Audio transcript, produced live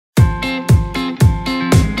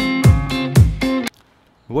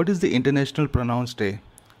What is the International Pronouns Day?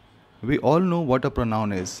 We all know what a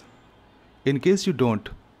pronoun is. In case you don't,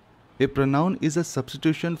 a pronoun is a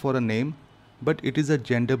substitution for a name, but it is a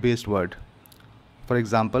gender-based word. For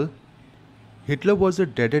example, Hitler was a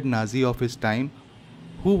dreaded Nazi of his time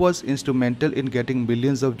who was instrumental in getting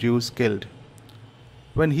millions of Jews killed.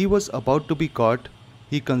 When he was about to be caught,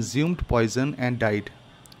 he consumed poison and died.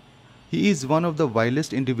 He is one of the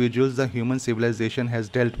vilest individuals the human civilization has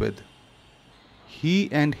dealt with. He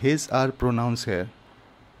and his are pronouns here.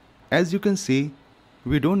 As you can see,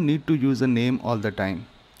 we don't need to use a name all the time.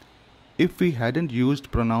 If we hadn't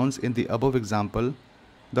used pronouns in the above example,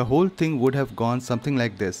 the whole thing would have gone something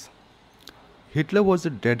like this. Hitler was a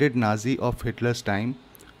dreaded Nazi of Hitler's time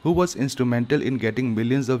who was instrumental in getting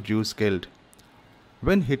millions of Jews killed.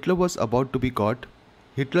 When Hitler was about to be caught,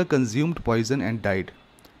 Hitler consumed poison and died.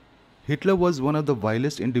 Hitler was one of the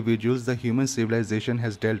vilest individuals the human civilization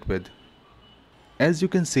has dealt with. As you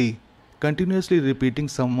can see, continuously repeating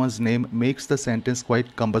someone's name makes the sentence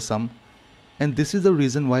quite cumbersome, and this is the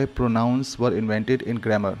reason why pronouns were invented in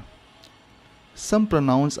grammar. Some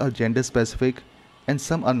pronouns are gender specific and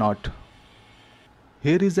some are not.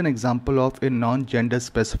 Here is an example of a non-gender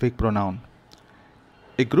specific pronoun.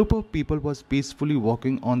 A group of people was peacefully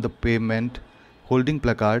walking on the pavement holding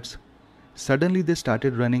placards. Suddenly they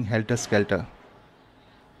started running helter-skelter.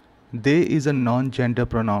 They is a non-gender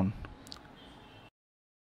pronoun.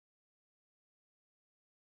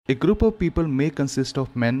 A group of people may consist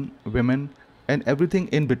of men, women, and everything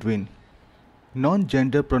in between.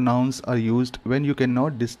 Non-gender pronouns are used when you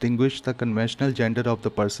cannot distinguish the conventional gender of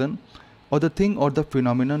the person or the thing or the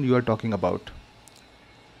phenomenon you are talking about.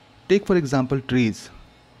 Take for example trees.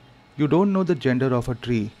 You don't know the gender of a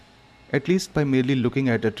tree, at least by merely looking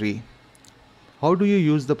at a tree. How do you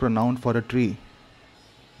use the pronoun for a tree?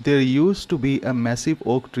 There used to be a massive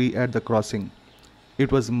oak tree at the crossing.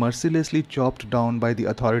 It was mercilessly chopped down by the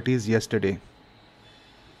authorities yesterday.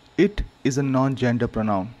 It is a non-gender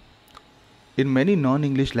pronoun. In many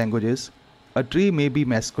non-English languages, a tree may be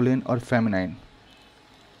masculine or feminine.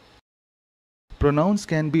 Pronouns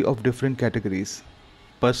can be of different categories.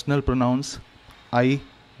 Personal pronouns, I,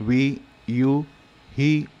 we, you,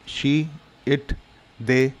 he, she, it,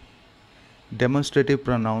 they. Demonstrative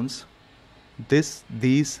pronouns, this,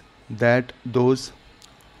 these, that, those.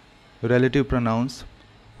 Relative pronouns,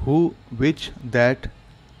 who, which, that,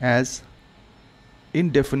 as.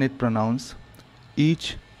 Indefinite pronouns,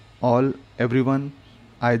 each, all, everyone,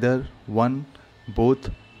 either, one, both,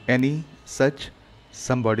 any, such,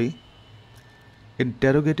 somebody.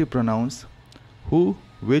 Interrogative pronouns, who,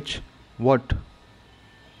 which, what.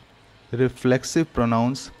 Reflexive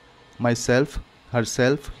pronouns, myself,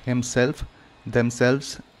 herself, himself,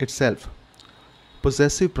 themselves, itself.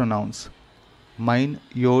 Possessive pronouns, mine,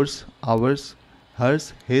 yours, ours,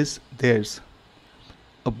 hers, his, theirs.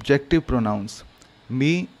 Objective pronouns,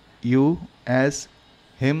 me, you, as,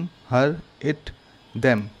 him, her, it,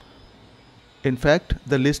 them. In fact,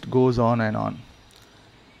 the list goes on and on.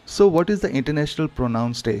 So what is the International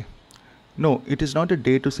Pronouns Day? No, it is not a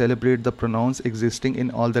day to celebrate the pronouns existing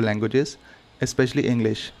in all the languages, especially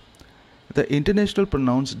English. The International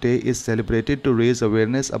Pronouns Day is celebrated to raise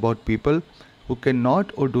awareness about people who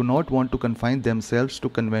cannot or do not want to confine themselves to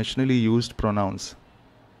conventionally used pronouns.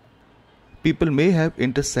 People may have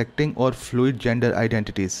intersecting or fluid gender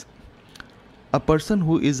identities. A person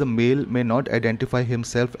who is a male may not identify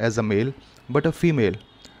himself as a male but a female,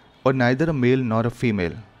 or neither a male nor a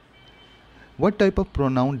female. What type of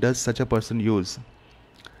pronoun does such a person use?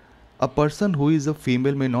 A person who is a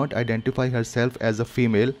female may not identify herself as a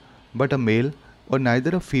female but a male, or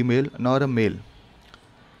neither a female nor a male.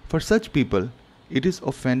 For such people, it is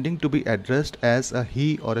offending to be addressed as a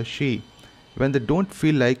he or a she when they don't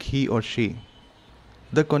feel like he or she.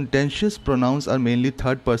 The contentious pronouns are mainly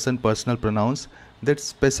third-person personal pronouns that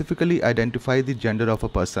specifically identify the gender of a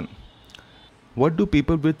person. What do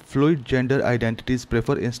people with fluid gender identities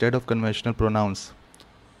prefer instead of conventional pronouns?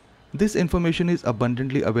 This information is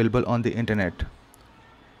abundantly available on the internet.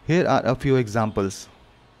 Here are a few examples.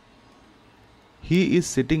 He is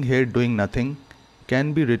sitting here doing nothing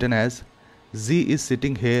can be written as Z is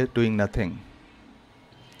sitting here doing nothing.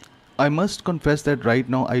 I must confess that right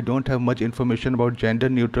now I don't have much information about gender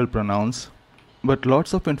neutral pronouns, but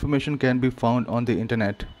lots of information can be found on the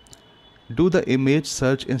internet. Do the image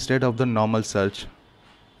search instead of the normal search.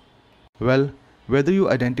 Well, whether you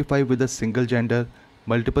identify with a single gender,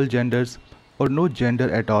 multiple genders, or no gender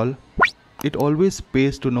at all, it always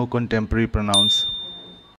pays to know contemporary pronouns.